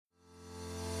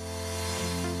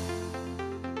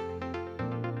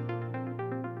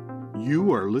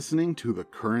You are listening to the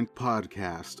Current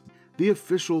Podcast, the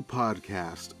official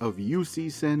podcast of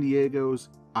UC San Diego's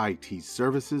IT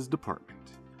Services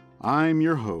Department. I'm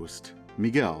your host,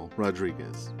 Miguel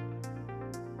Rodriguez.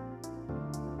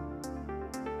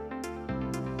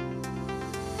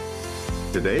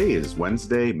 Today is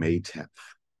Wednesday, May 10th.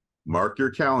 Mark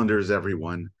your calendars,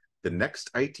 everyone. The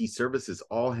next IT Services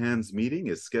All Hands meeting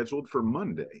is scheduled for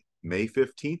Monday, May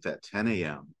 15th at 10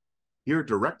 a.m. Hear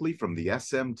directly from the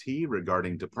SMT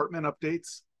regarding department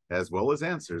updates, as well as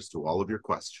answers to all of your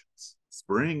questions.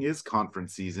 Spring is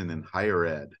conference season in higher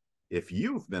ed. If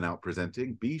you've been out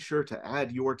presenting, be sure to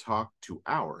add your talk to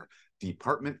our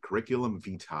department curriculum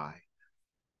vitae.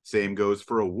 Same goes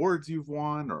for awards you've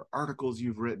won or articles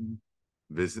you've written.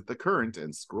 Visit the Current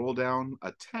and scroll down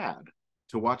a tad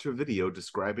to watch a video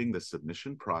describing the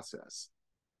submission process.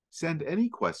 Send any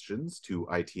questions to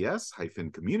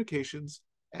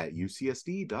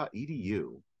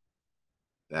its-communications@ucsd.edu.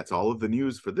 That's all of the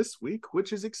news for this week,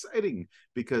 which is exciting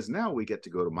because now we get to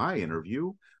go to my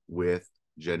interview with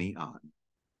Jenny An.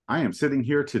 I am sitting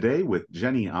here today with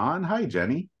Jenny An. Hi,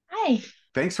 Jenny. Hi.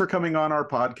 Thanks for coming on our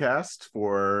podcast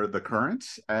for The Current.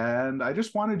 And I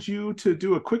just wanted you to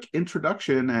do a quick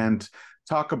introduction and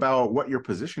talk about what your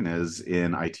position is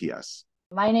in ITS.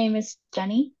 My name is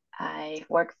Jenny. I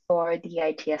work for the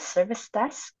ITS Service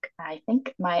Desk. I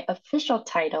think my official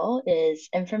title is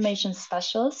Information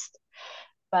Specialist,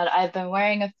 but I've been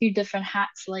wearing a few different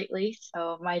hats lately.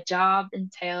 So my job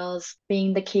entails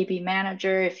being the KB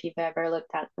manager. If you've ever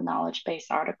looked at the knowledge base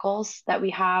articles that we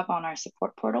have on our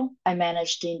support portal, I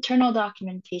manage the internal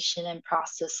documentation and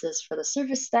processes for the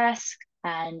service desk.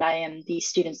 And I am the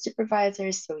student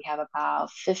supervisor. So we have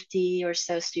about 50 or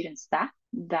so student staff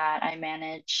that I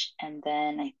manage. And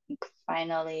then I think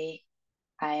finally,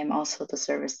 I am also the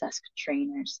service desk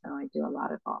trainer. So I do a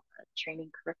lot of all the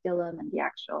training curriculum and the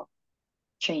actual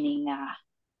training,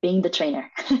 being the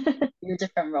trainer, your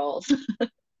different roles.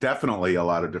 Definitely a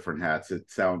lot of different hats.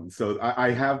 It sounds so. I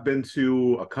have been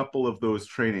to a couple of those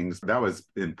trainings. That was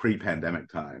in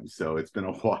pre-pandemic times, so it's been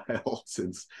a while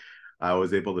since I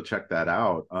was able to check that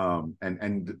out.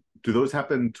 And do those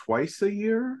happen twice a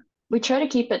year? We try to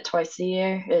keep it twice a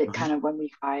year, kind of when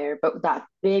we hire, but that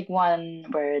big one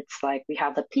where it's like we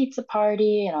have the pizza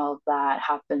party and all of that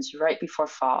happens right before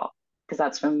fall, because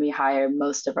that's when we hire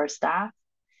most of our staff.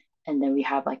 And then we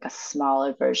have like a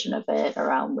smaller version of it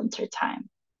around winter time.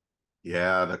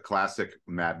 Yeah, the classic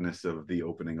madness of the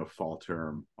opening of fall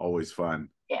term. Always fun.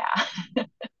 Yeah.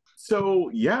 So,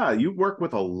 yeah, you work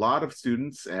with a lot of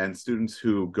students and students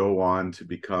who go on to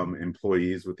become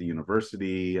employees with the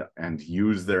university and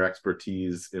use their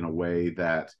expertise in a way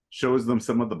that shows them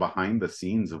some of the behind the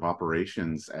scenes of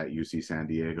operations at UC San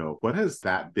Diego. What has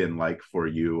that been like for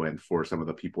you and for some of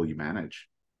the people you manage?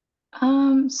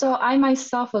 So I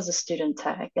myself was a student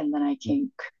tech and then I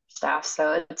came staff.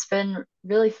 So it's been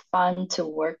really fun to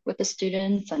work with the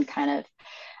students and kind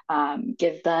of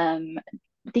give them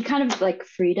the kind of like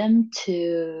freedom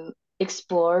to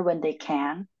explore when they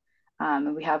can.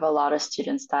 And we have a lot of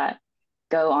students that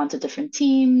go on to different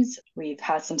teams. We've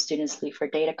had some students leave for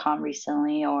Datacom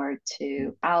recently or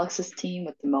to Alex's team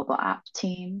with the mobile app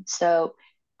team. So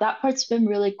that part's been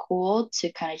really cool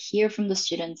to kind of hear from the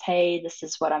students, hey, this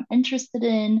is what I'm interested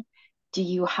in. Do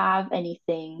you have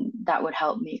anything that would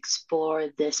help me explore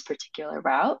this particular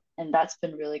route? And that's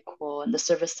been really cool. And the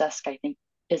service desk, I think,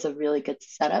 is a really good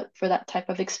setup for that type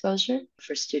of exposure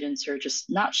for students who are just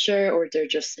not sure or they're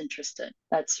just interested.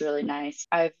 That's really nice.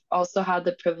 I've also had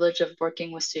the privilege of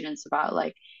working with students about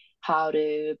like how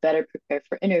to better prepare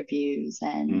for interviews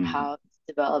and how to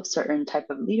develop certain type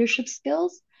of leadership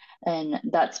skills. And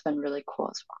that's been really cool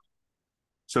as well.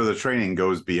 So the training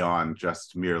goes beyond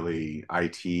just merely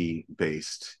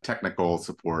IT-based technical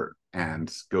support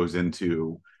and goes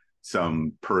into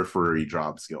some periphery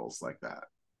job skills like that.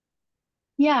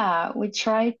 Yeah, we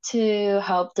try to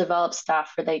help develop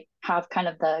staff where they have kind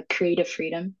of the creative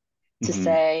freedom to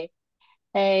say,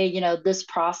 hey, this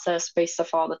process, based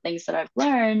off all the things that I've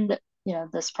learned,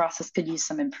 this process could use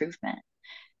some improvement.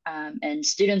 And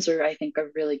students I think, are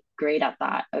really great at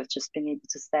that, of just being able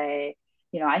to say,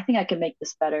 I think I can make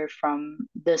this better from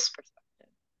this perspective.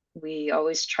 We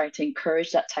always try to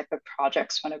encourage that type of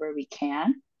projects whenever we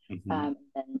can. And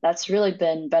that's really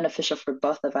been beneficial for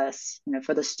both of us,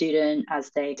 for the student as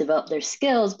they develop their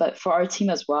skills, but for our team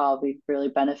as well. We've really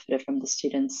benefited from the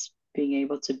students being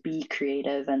able to be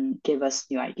creative and give us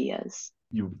new ideas.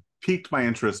 You piqued my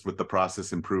interest with the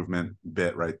process improvement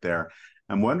bit right there.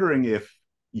 I'm wondering if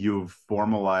you've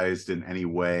formalized in any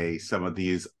way some of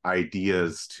these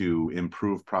ideas to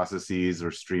improve processes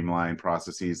or streamline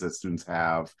processes that students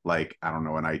have, like, I don't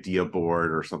know, an idea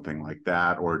board or something like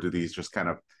that? Or do these just kind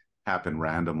of happen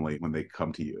randomly when they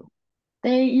come to you?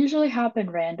 They usually happen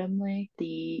randomly.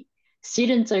 The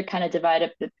students are kind of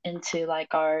divided into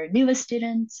like our newest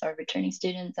students, our returning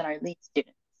students, and our lead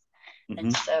students. And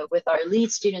Mm-hmm. so with our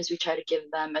lead students, we try to give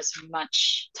them as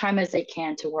much time as they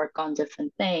can to work on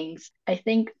different things. I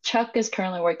think Chuck is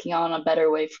currently working on a better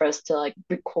way for us to like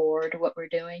record what we're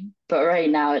doing. But right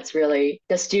now it's really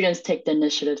the students take the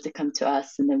initiative to come to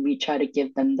us, and then we try to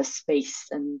give them the space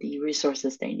and the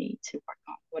resources they need to work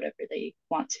on whatever they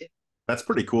want to. That's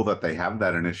pretty cool that they have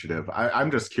that initiative.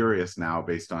 I'm just curious now,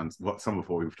 based on some of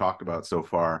what we've talked about so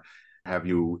far. Have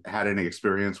you had any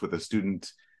experience with a student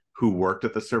who worked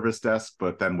at the service desk,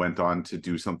 but then went on to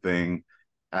do something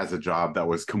as a job that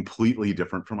was completely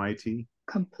different from IT?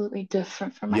 Completely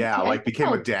different from Yeah, IT. I like think became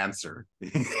a I'll dancer.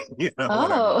 You know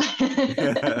what I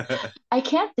Oh, mean? I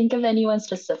can't think of anyone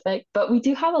specific, but we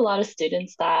do have a lot of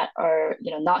students that are,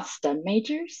 not STEM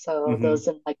majors. So Hmm. those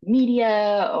in like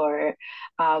media, or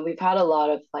we've had a lot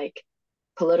of like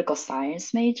political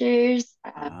science majors,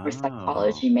 or Oh,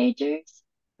 psychology majors.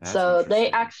 that's So they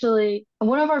interesting. actually,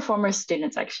 one of our former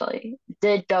students actually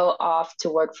did go off to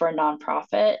work for a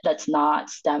nonprofit that's not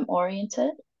STEM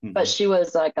oriented, but Hmm. she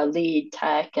was like a lead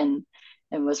tech and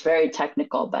was very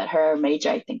technical, but her major,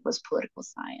 I think, was political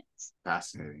science.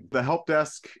 Fascinating. The help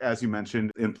desk, as you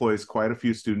mentioned, employs quite a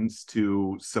few students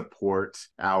to support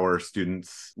our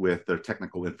students with their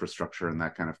technical infrastructure and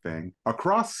that kind of thing.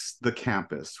 Across the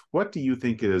campus, what do you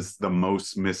think is the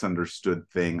most misunderstood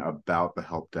thing about the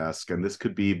help desk? And this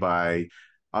could be by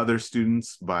other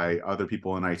students, by other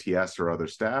people in ITS or other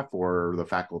staff, or the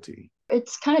faculty.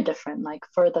 It's kind of different. Like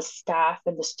for the staff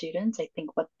and the students, I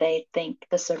think what they think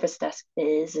the service desk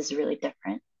is really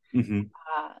different. Hmm.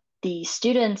 Uh, the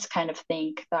students kind of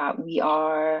think that we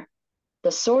are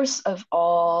the source of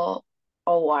all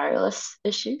wireless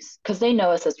issues because they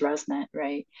know us as ResNet,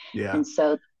 right? Yeah. And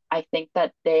so I think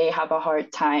that they have a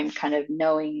hard time kind of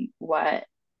knowing what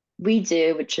we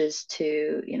do, which is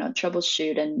to,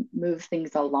 troubleshoot and move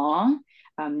things along.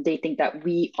 They think that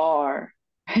we are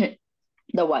the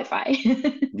Wi-Fi.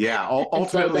 Yeah. And so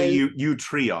Ultimately, there's you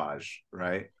triage,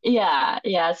 right? yeah,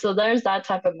 yeah. So there's that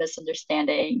type of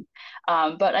misunderstanding.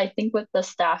 But I think with the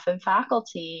staff and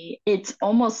faculty, it's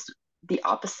almost the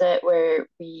opposite, where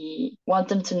we want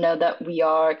them to know that we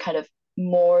are kind of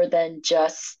more than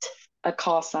just a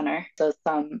call center. So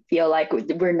some feel like we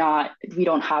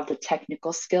don't have the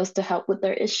technical skills to help with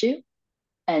their issue.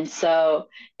 And so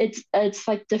it's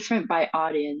like different by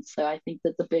audience. So I think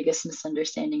that the biggest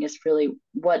misunderstanding is really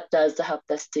what does the help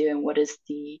desk do and what is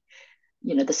the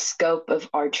scope of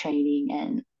our training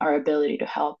and our ability to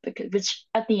help, because which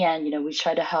at the end, we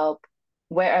try to help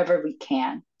wherever we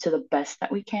can to the best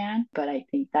that we can, but I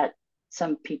think that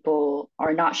some people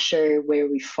are not sure where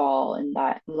we fall in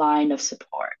that line of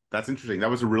support. That's interesting. That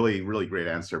was a really, really great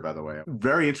answer, by the way.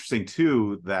 Very interesting,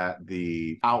 too, that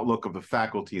the outlook of the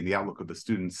faculty and the outlook of the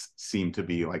students seem to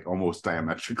be like almost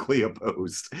diametrically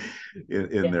opposed in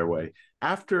Yeah. their way.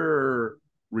 After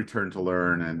return to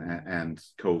learn and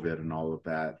COVID and all of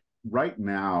that, right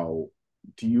now,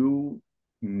 do you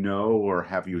know or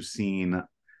have you seen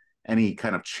any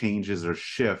kind of changes or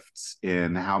shifts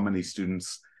in how many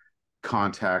students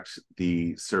contact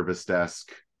the service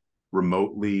desk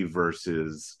remotely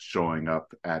versus showing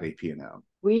up at APNM?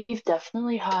 We've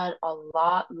definitely had a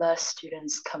lot less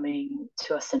students coming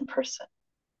to us in person.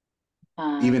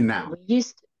 Even now. We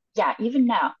used, yeah, even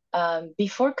now.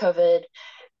 Before COVID,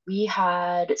 we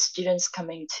had students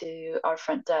coming to our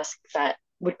front desk that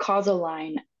would cause a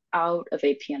line out of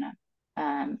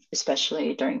APNM,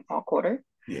 especially during fall quarter.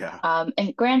 Yeah.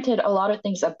 And granted, a lot of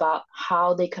things about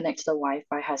how they connect to the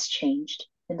Wi-Fi has changed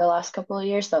in the last couple of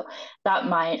years. So that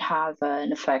might have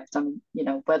an effect on,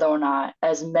 whether or not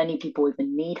as many people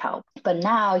even need help. But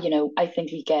now, I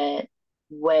think we get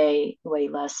way, way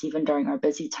less, even during our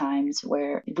busy times,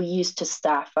 where we used to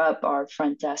staff up our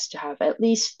front desk to have at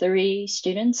least 3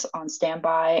 students on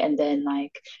standby and then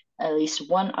like at least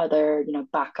one other,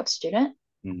 backup student.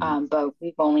 Mm-hmm. But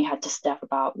we've only had to staff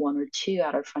about 1 or 2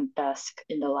 at our front desk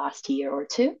in the last year or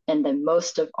two. And then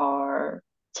most of our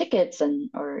tickets and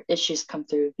or issues come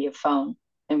through via phone.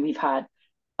 And we've had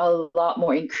a lot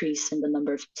more increase in the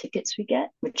number of tickets we get,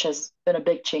 which has been a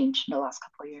big change in the last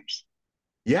couple of years.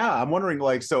 Yeah, I'm wondering,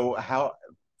 like, so how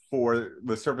for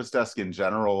the service desk in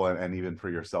general and even for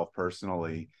yourself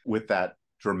personally, with that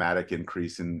dramatic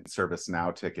increase in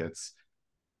ServiceNow tickets,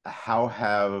 how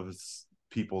has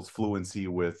people's fluency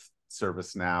with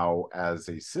ServiceNow as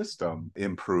a system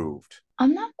improved?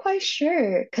 I'm not quite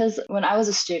sure because when I was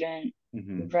a student,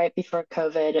 Mm-hmm. right before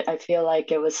COVID, I feel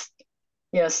like it was,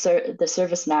 the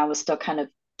service now was still kind of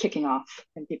kicking off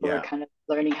and people were Yeah, kind of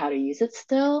learning how to use it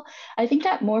still. I think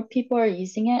that more people are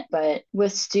using it, but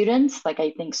with students, like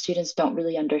I think students don't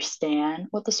really understand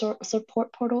what the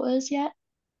support portal is yet.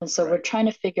 And so we're right. trying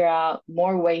to figure out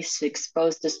more ways to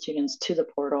expose the students to the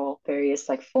portal, various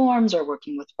like forms or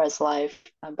working with ResLife.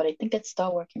 But I think it's still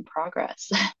a work in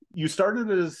progress. You started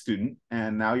as a student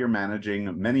and now you're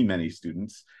managing many, many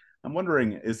students. I'm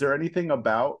wondering, is there anything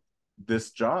about this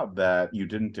job that you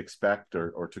didn't expect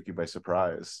or took you by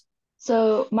surprise?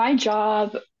 So my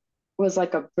job was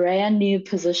like a brand new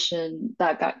position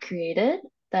that got created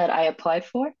that I applied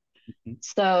for. Mhm.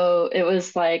 So it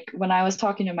was like when I was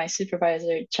talking to my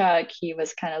supervisor, Chuck, he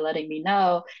was kind of letting me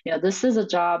know, this is a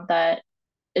job that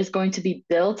is going to be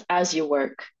built as you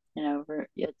work.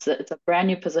 It's a brand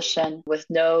new position with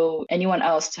no anyone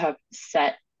else to have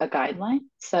set a guideline.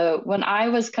 So when I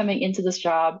was coming into this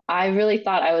job, I really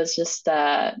thought I was just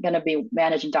going to be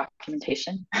managing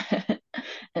documentation.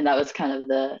 And that was kind of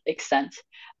the extent.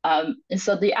 And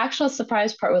so the actual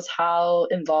surprise part was how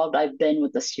involved I've been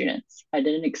with the students. I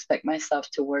didn't expect myself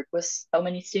to work with so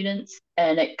many students,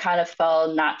 and it kind of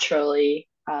fell naturally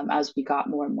as we got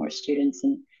more and more students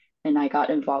and I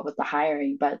got involved with the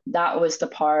hiring. But that was the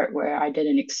part where I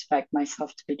didn't expect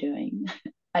myself to be doing.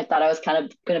 I thought I was kind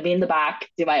of going to be in the back,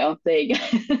 do my own thing.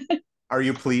 Are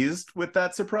you pleased with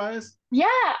that surprise? Yeah,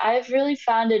 I've really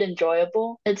found it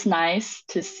enjoyable. It's nice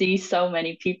to see so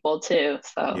many people too.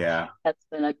 So Yeah. that's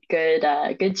been a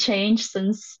good change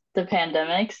since the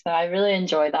pandemic. So I really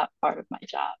enjoy that part of my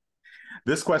job.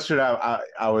 This question,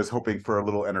 I was hoping for a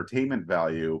little entertainment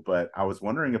value, but I was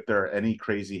wondering if there are any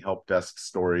crazy help desk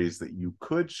stories that you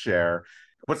could share.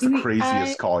 What's the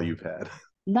craziest I call you've had?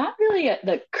 not really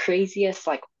the craziest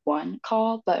like one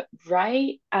call, but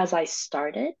right as I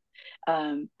started,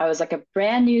 I was like a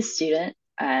brand new student,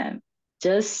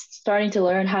 just starting to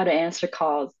learn how to answer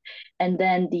calls, and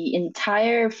then the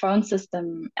entire phone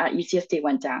system at UCSD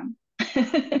went down.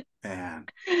 Man.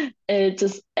 It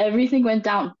just everything went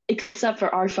down except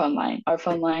for our phone line. Our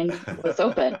phone line was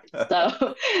open.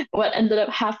 So what ended up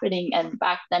happening, and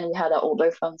back then we had an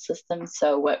older phone system.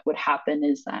 So what would happen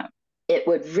is it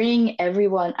would ring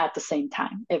everyone at the same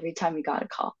time every time we got a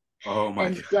call. Oh my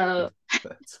And God. so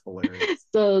That's hilarious.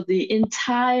 so the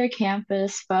entire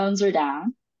campus phones were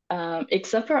down,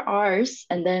 except for ours.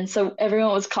 And then so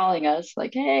everyone was calling us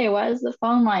like, "Hey, why is the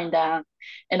phone line down?"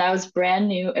 And I was brand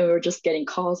new, and we were just getting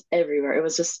calls everywhere. It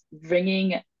was just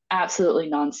ringing absolutely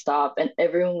nonstop, and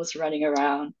everyone was running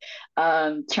around,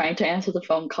 trying to answer the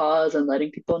phone calls and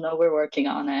letting people know we're working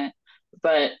on it.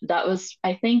 But that was,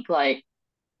 I think, like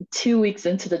 2 weeks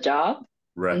into the job. And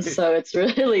Right. so it's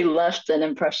really left an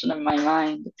impression in my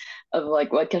mind of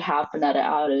like what could happen at an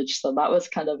outage. So that was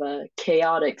kind of a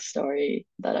chaotic story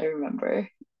that I remember.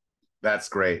 That's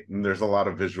great. And there's a lot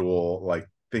of visual, like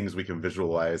things we can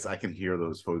visualize. I can hear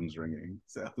those phones ringing.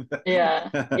 So Yeah.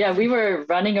 Yeah, we were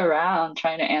running around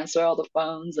trying to answer all the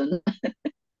phones and it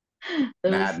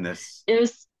was madness. it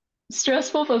was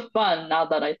stressful but fun now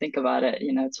that I think about it.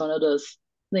 It's one of those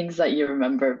things that you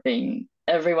remember being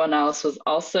everyone else was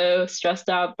also stressed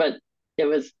out, but it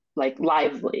was like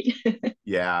lively.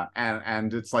 Yeah.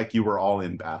 And it's like you were all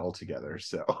in battle together.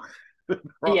 So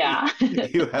probably Yeah.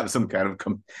 you have some kind of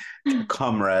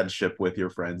comradeship with your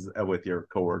friends, with your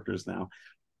coworkers now.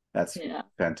 That's Yeah.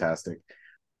 fantastic.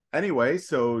 Anyway,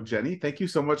 so Jenny, thank you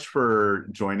so much for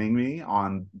joining me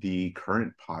on the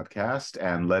current podcast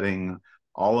and letting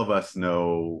all of us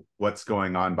know what's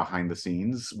going on behind the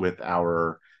scenes with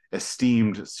our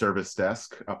esteemed service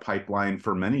desk, a pipeline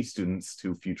for many students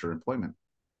to future employment.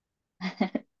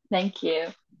 Thank you.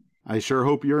 I sure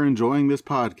hope you're enjoying this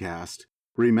podcast.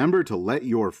 Remember to let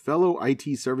your fellow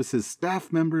IT services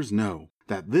staff members know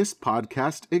that this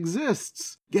podcast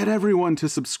exists. Get everyone to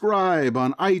subscribe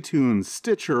on iTunes,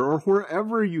 Stitcher, or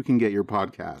wherever you can get your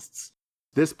podcasts.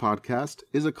 This podcast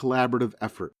is a collaborative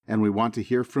effort, and we want to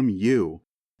hear from you.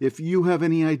 If you have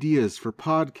any ideas for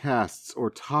podcasts or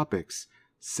topics,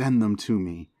 send them to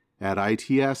me at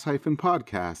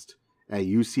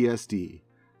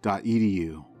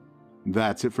its-podcast@ucsd.edu.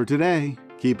 That's it for today.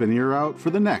 Keep an ear out for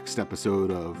the next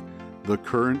episode of The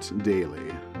Current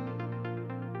Daily.